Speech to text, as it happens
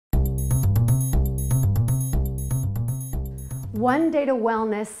One day to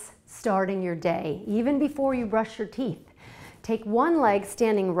wellness starting your day, even before you brush your teeth. Take one leg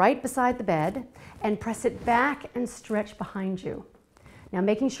standing right beside the bed and press it back and stretch behind you. Now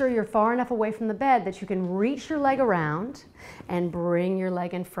making sure you're far enough away from the bed that you can reach your leg around and bring your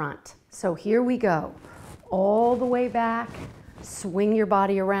leg in front. So here we go. All the way back, swing your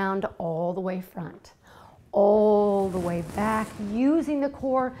body around all the way front. All the way back, using the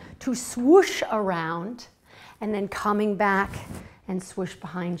core to swoosh around and then coming back and swoosh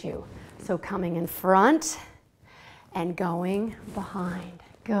behind you. So coming in front and going behind.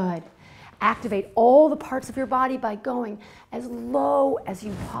 Good. Activate all the parts of your body by going as low as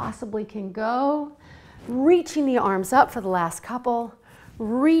you possibly can go, reaching the arms up for the last couple,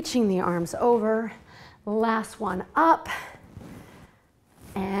 reaching the arms over, last one up,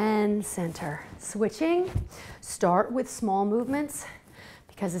 and center. Switching. Start with small movements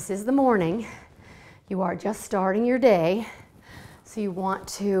because this is the morning. You are just starting your day, so you want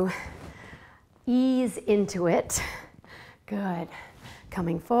to ease into it. Good.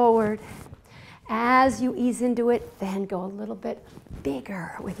 Coming forward. As you ease into it, then go a little bit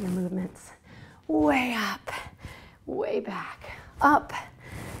bigger with your movements. Way up, way back, up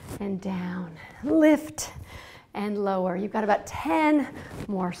and down. Lift and lower. You've got about 10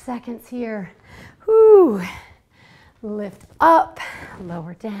 more seconds here. Whoo. Lift up,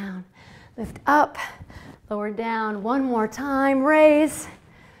 lower down. Lift up, lower down. One more time. Raise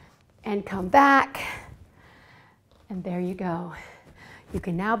and come back. And there you go. You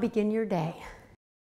can now begin your day.